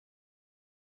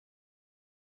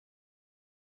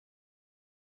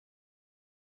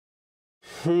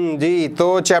जी,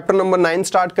 तो chapter number 9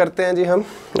 start करते हैं जी हम।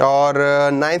 और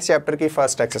 9th चैप्टर की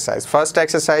फर्स्ट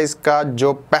एक्सरसाइज का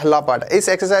जो पहला पार्ट है, इस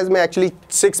एक्सरसाइज में एक्चुअली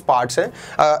 6 पार्ट्स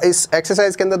हैं। इस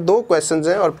एक्सरसाइज के अंदर 2 क्वेश्चंस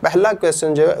हैं और पहला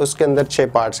क्वेश्चन जो है उसके अंदर 6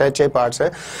 पार्ट्स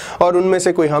हैं और उनमें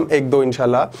से कोई हम 1-2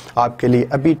 इंशाल्लाह आपके लिए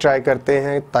अभी ट्राई करते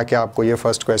हैं ताकि आपको ये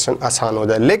फर्स्ट क्वेश्चन आसान हो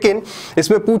जाए। लेकिन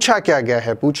इसमें पूछा क्या गया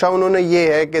है, पूछा उन्होंने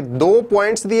ये है कि 2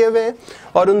 पॉइंट्स दिए हुए हैं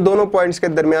और उन दोनों पॉइंट्स के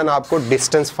दरमियान आपको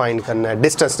डिस्टेंस फाइंड करना है।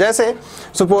 डिस्टेंस जैसे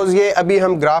सपोज ये अभी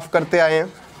हम ग्राफ करते आए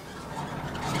हैं,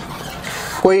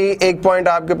 कोई एक पॉइंट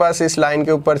आपके पास इस लाइन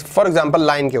के ऊपर, फॉर एग्जांपल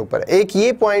लाइन के ऊपर एक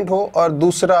ये पॉइंट हो और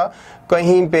दूसरा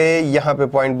कहीं पे यहाँ पे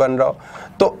पॉइंट बन रहा हो,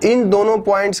 तो इन दोनों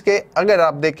पॉइंट्स के अगर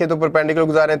आप देखें तो परपेंडिकुलर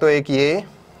गुजारें तो एक ये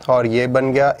और ये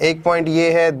बन गया, एक पॉइंट ये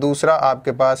है, दूसरा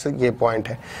आपके पास ये पॉइंट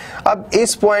है। अब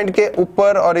इस पॉइंट के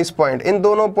ऊपर और इस पॉइंट, इन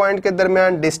दोनों पॉइंट के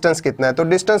दरमियान डिस्टेंस कितना है? तो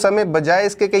डिस्टेंस हमें बजाय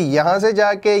इसके कि यहाँ से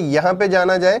जाके यहाँ पे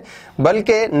जाना जाए,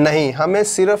 बल्कि नहीं, हमें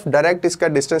सिर्फ डायरेक्ट इसका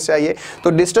डिस्टेंस चाहिए।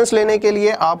 तो डिस्टेंस लेने के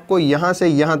लिए आपको यहाँ से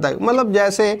यहाँ तक, मतलब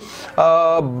जैसे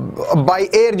बाय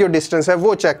एयर जो डिस्टेंस है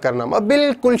वो चेक करना,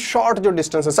 बिल्कुल शॉर्ट जो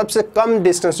डिस्टेंस है, सबसे कम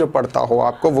डिस्टेंस जो पड़ता हो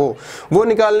आपको वो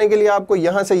निकालने के लिए आपको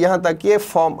यहाँ से यहाँ तक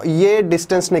ये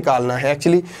डिस्टेंस निकालना है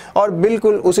एक्चुअली। और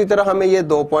बिल्कुल उसी तरह हमें ये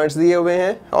 2 पॉइंट्स दिए हुए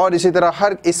हैं और इसी तरह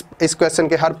हर इस क्वेश्चन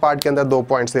के हर पार्ट के अंदर 2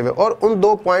 पॉइंट्स दिए हुए, और उन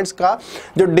 2 पॉइंट्स का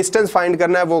जो डिस्टेंस फाइंड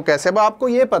करना है वो कैसे? अब आपको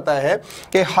ये पता है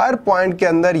कि हर पॉइंट के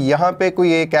अंदर यहाँ पे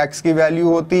कोई एक x की वैल्यू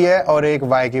होती है और एक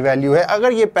y की वैल्यू है,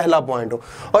 अगर ये पहला पॉइंट हो,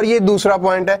 और ये दूसरा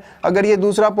पॉइंट है, अगर ये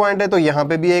दूसरा पॉइंट है तो यहाँ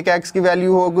पे भी एक x की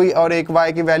वैल्यू होगी और एक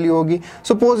y की वैल्यू होगी।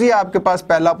 सपोज ये आपके पास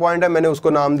पहला पॉइंट है, मैंने उसको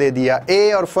नाम दे दिया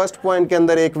a, और फर्स्ट पॉइंट के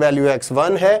अंदर एक वैल्यू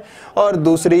x1 है और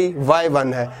दूसरी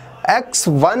y1 है।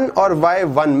 x1 और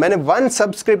y1 मैंने 1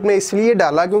 सबस्क्रिप्ट में इसलिए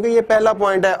डाला क्योंकि ये पहला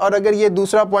पॉइंट है, और अगर ये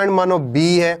दूसरा पॉइंट मानो b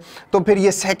है तो फिर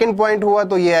ये सेकंड पॉइंट हुआ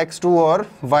तो ये x2 और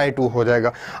y2 हो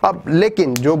जाएगा। अब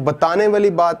लेकिन जो बताने वाली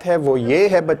बात है वो ये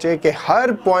है बच्चे कि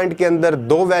हर पॉइंट के अंदर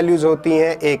 2 वैल्यूज होती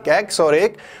हैं, एक x और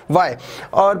एक y,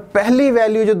 और पहली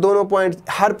वैल्यू जो दोनों पॉइंट,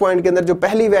 हर पॉइंट के अंदर जो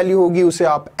पहली वैल्यू होगी उसे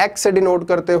आप x से डिनोट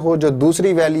करते हो, जो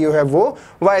दूसरी वैल्यू है वो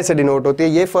y से डिनोट होती है।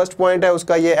 ये फर्स्ट पॉइंट है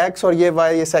उसका ये x और ये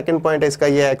y, ये सेकंड पॉइंट है इसका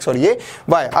ये x और ये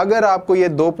y। अगर आपको ये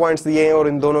 2 पॉइंट्स दिए हैं और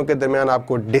इन दोनों के दरमियान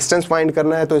आपको डिस्टेंस फाइंड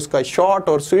करना है तो इसका शॉर्ट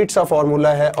और स्वीट सा फॉर्मूला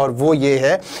है और वो ये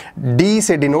है, d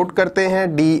से डिनोट करते हैं,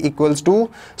 d equals to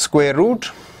square root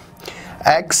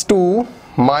x2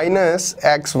 minus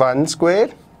x1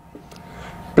 square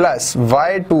plus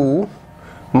y2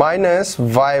 minus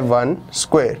y1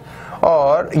 square.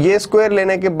 और ये स्क्वायर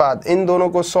लेने के बाद इन दोनों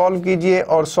को सॉल्व कीजिए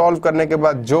और सॉल्व करने के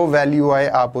बाद जो वैल्यू आए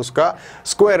आप उसका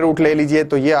स्क्वायर रूट ले लीजिए,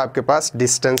 तो ये आपके पास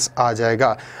डिस्टेंस आ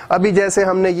जाएगा। अभी जैसे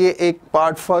हमने ये एक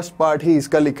पार्ट, फर्स्ट पार्ट ही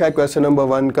इसका लिखा है क्वेश्चन नंबर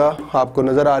 1 का, आपको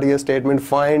नजर आ रही है statement,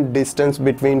 find distance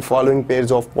between following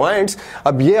pairs of points.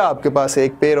 अब ये आपके पास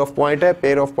एक पेयर ऑफ पॉइंट है,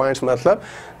 पेयर ऑफ पॉइंट्स मतलब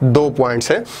 2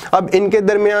 पॉइंट्स हैं। अब इनके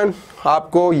दरमियान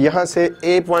आपको यहाँ से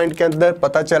a पॉइंट के अंदर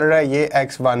पता चल रहा है ये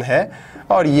x1 है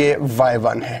और ये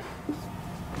y1 है।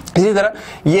 इसी तरह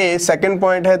ये सेकंड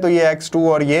पॉइंट है तो ये x2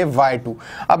 और ये y2।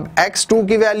 अब x2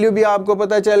 की वैल्यू भी आपको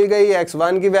पता चल गई,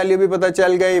 x1 की वैल्यू भी पता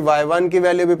चल गई, y1 की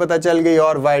वैल्यू भी पता चल गई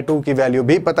और y2 की वैल्यू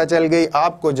भी पता चल गई।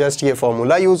 आपको जस्ट ये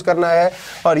फॉर्मूला यूज करना है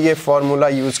और ये फॉर्मूला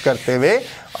यूज करते हुए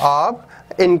आप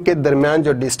इनके दरमियान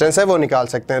जो डिस्टेंस है वो निकाल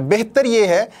सकते हैं। बेहतर ये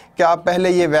है कि आप पहले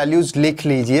ये वैल्यूज लिख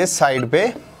लीजिए साइड पे,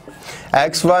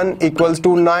 x1 equals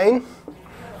to 9,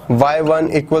 y1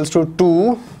 equals to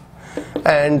 2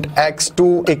 and x2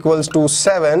 equals to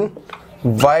 7,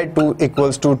 y2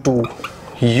 equals to 2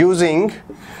 using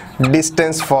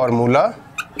distance formula।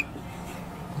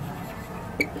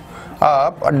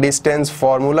 आप डिस्टेंस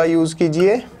फॉर्मूला यूज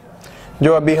कीजिए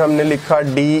जो अभी हमने लिखा,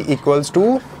 d equals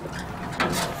to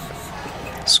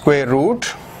square root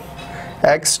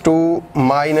x2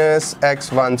 minus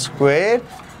x1 square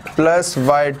plus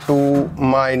y2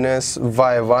 minus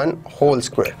y1 whole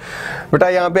square. बेटा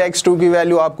यहाँ पे x2 की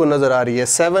वैल्यू आपको नजर आ रही है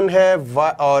 7 है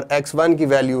और x1 की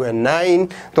वैल्यू है 9,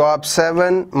 तो आप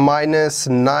 7 माइनस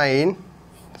 9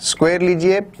 स्क्वायर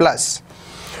लीजिए प्लस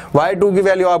y2 की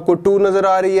वैल्यू आपको 2 नजर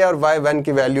आ रही है और y1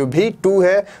 की वैल्यू भी 2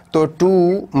 है, तो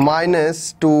 2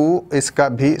 माइनस 2 इसका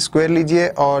भी स्क्वायर लीजिए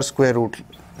और स्क्वायर रूट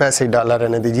वैसे ही डाला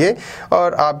रहने दीजिए,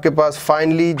 और आपके पास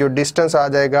फाइनली जो डिस्टेंस आ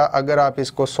जाएगा अगर आप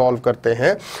इसको सॉल्व करते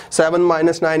हैं, 7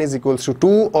 माइनस 9 इज इक्वल्स टू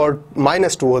 2 और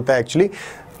माइनस 2 होता है एक्चुअली।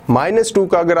 माइनस 2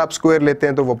 का अगर आप स्क्वायर लेते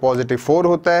हैं तो वो पॉजिटिव 4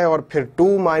 होता है, और फिर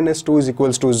 2 माइनस 2 इज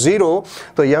इक्वल्स टू 0,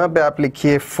 तो यहाँ पे आप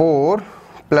लिखिए 4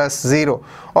 प्लस 0,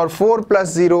 और 4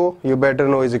 plus 0 you better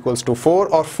no is equals to 4,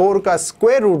 और 4 का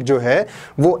स्क्वायर रूट जो है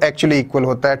वो एक्चुअली इक्वल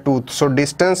होता है 2, सो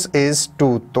डिस्टेंस इज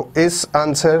 2। तो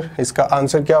इसका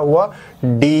आंसर क्या हुआ,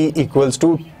 d इक्वल्स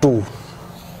टू 2।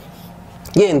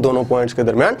 ये इन दोनों पॉइंट्स के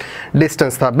दरमियान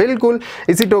डिस्टेंस था। बिल्कुल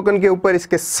इसी टोकन के ऊपर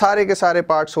इसके सारे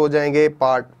पार्ट्स हो जाएंगे।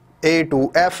 Part A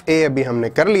to F, A अभी हमने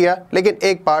कर लिया, लेकिन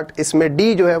एक पार्ट इसमें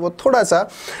D जो है वो थोड़ा सा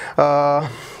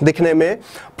दिखने में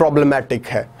प्रॉब्लमैटिक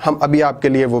है। हम अभी आपके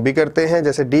लिए वो भी करते हैं।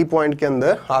 जैसे D पॉइंट के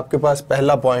अंदर आपके पास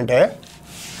पहला पॉइंट है,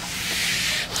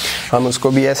 हम उसको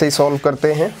भी ऐसे ही सॉल्व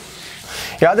करते हैं।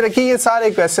 याद रखिए ये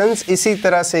सारे क्वेश्चंस इसी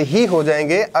तरह से ही हो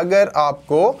जाएंगे अगर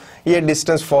आपको ये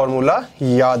डिस्टेंस फॉर्मूला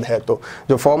याद है। तो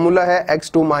जो फॉर्मूला है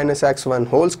x2 - x1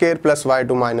 whole square plus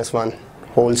y2 - 1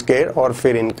 whole square और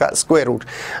फिर इनका स्क्वायर रूट।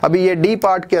 अभी ये डी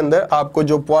पार्ट के अंदर आपको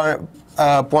जो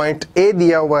पॉइंट ए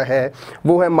दिया हुआ है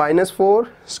वो है -4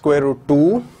 square root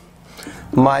 2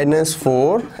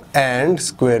 -4 and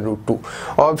square root 2,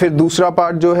 और फिर दूसरा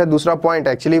पार्ट जो है, दूसरा पॉइंट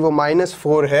एक्चुअली वो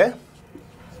 -4 है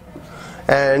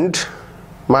एंड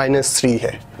 -3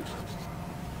 है।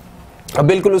 अब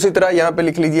बिल्कुल उसी तरह यहाँ पे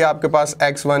लिख लीजिए आपके पास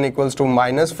x1 इक्वल्स टू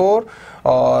 -4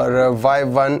 और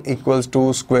y1 equals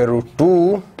to square root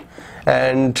 2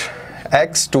 and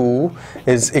x2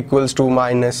 is equals to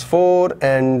 -4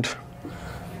 and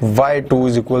y2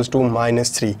 is equals to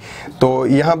 -3। तो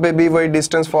यहाँ पे भी वही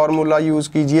डिस्टेंस फॉर्मूला यूज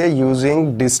कीजिए,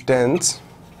 using distance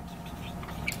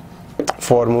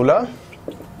formula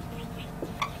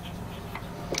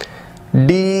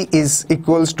d is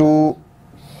equals to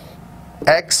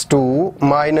x2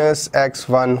 minus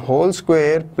x1 whole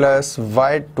square plus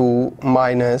y2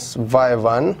 minus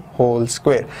y1 whole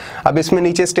square। अब इसमें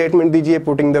नीचे statement दीजिए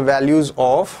putting the values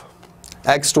of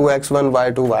x2 x1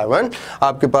 y2 y1।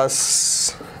 आपके पास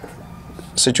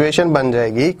सिचुएशन बन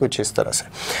जाएगी कुछ इस तरह से,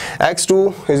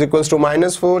 x2 इज इक्वल्स टू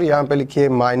 -4, यहाँ पे लिखिए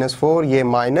 -4, ये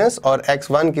माइनस, और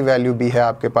x1 की वैल्यू भी है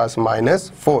आपके पास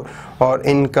 -4 और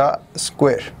इनका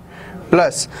स्क्वायर,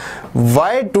 प्लस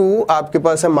y2 आपके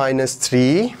पास है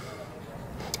 -3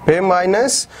 फिर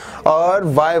माइनस, और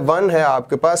y1 है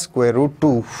आपके पास स्क्वायर रूट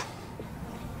 2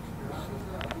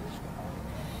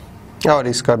 और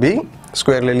इसका भी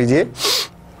स्क्वायर ले लीजिए।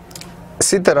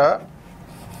 इसी तरह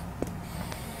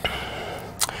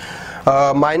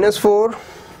 -4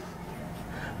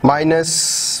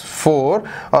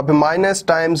 और फिर माइनस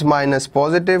टाइम्स माइनस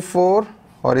 +4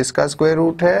 और इसका स्क्वायर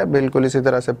रूट है, बिल्कुल इसी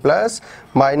तरह से प्लस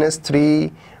 -3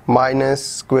 माइनस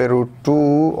स्क्वायर रूट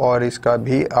 2 और इसका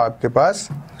भी आपके पास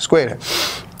स्क्वायर है।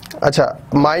 अच्छा,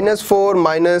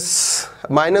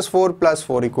 -4 प्लस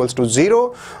 4 इक्वल्स टू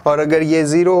 0, और अगर ये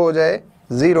 0 हो जाए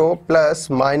 0 प्लस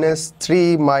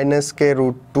 -3 माइनस के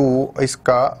रूट 2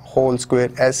 इसका होल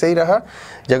स्क्वायर, ऐसे ही रहा।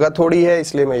 जगह थोड़ी है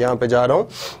इसलिए मैं यहाँ पे जा रहा हूँ।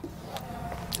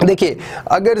 देखिए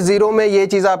अगर 0 में ये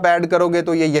चीज़ आप ऐड करोगे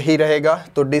तो ये यही रहेगा,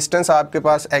 तो डिस्टेंस आपके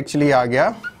पास एक्चुअली आ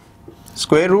गया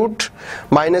square root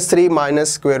 -3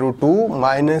 minus square root 2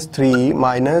 -3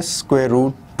 minus square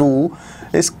root 2,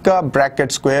 इसका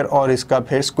ब्रैकेट स्क्वायर और इसका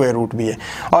फिर स्क्वायर रूट भी है।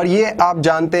 और ये आप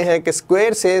जानते हैं कि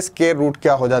स्क्वायर से स्क्वायर रूट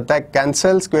क्या हो जाता है,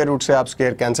 कैंसिल, स्क्वायर रूट से आप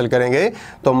स्क्वायर कैंसिल करेंगे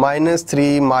तो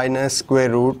 -3 minus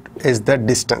square root is the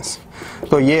distance.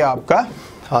 तो ये आपका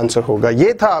आंसर होगा।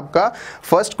 ये था आपका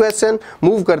फर्स्ट क्वेश्चन।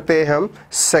 मूव करते हैं हम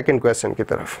सेकंड क्वेश्चन की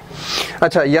तरफ।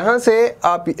 अच्छा, यहाँ से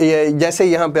आप जैसे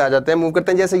यहाँ पे आ जाते हैं, मूव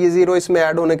करते हैं, जैसे ये 0 इसमें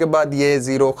ऐड होने के बाद ये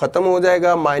 0 खत्म हो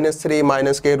जाएगा, -3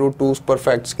 माइनस के रूट 2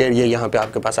 परफेक्ट स्क्वायर, ये यहाँ पे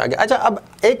आपके पास आ गया। अच्छा, अब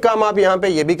एक काम आप यहाँ पे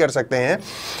ये भी कर सकते हैं।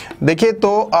 देखिए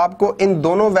तो आपको इन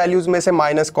दोनों वैल्यूज में से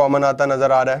माइनस कॉमन आता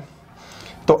नजर आ रहा है,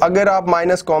 तो अगर आप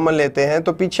माइनस कॉमन लेते हैं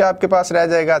तो पीछे आपके पास रह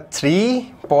जाएगा 3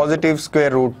 पॉजिटिव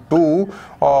स्क्वायर रूट 2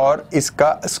 और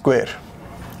इसका स्क्वायर,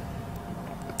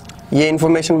 ये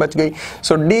इंफॉर्मेशन बच गई।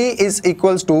 सो d इज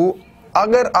इक्वल्स टू,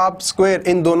 अगर आप स्क्वायर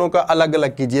इन दोनों का अलग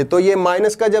अलग कीजिए तो ये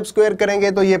माइनस का जब स्क्वायर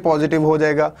करेंगे तो ये पॉजिटिव हो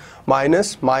जाएगा,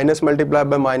 minus minus multiply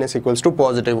by minus equals to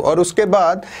positive, और उसके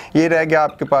बाद ये रह गया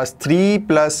आपके पास 3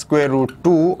 प्लस स्क्वायर रूट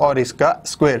 2 और इसका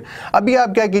स्क्वायर। अभी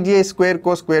आप क्या कीजिए, स्क्वायर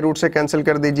को स्क्वायर रूट से कैंसिल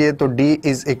कर दीजिए, तो d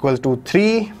is equal to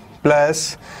 3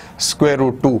 plus square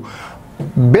root 2।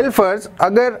 बिलफर्ज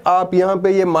अगर आप यहाँ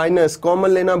पे ये माइनस कॉमन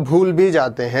लेना भूल भी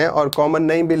जाते हैं और कॉमन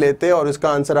नहीं भी लेते और इसका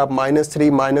आंसर आप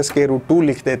 -3 माइनस के रूट 2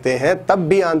 लिख देते हैं, तब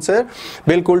भी आंसर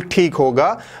बिल्कुल ठीक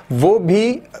होगा। वो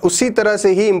भी उसी तरह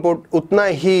से ही उतना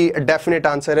ही डेफिनेट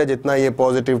आंसर है जितना ये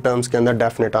पॉजिटिव टर्म्स के अंदर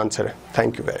डेफिनेट आंसर है।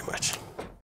 Thank you very much.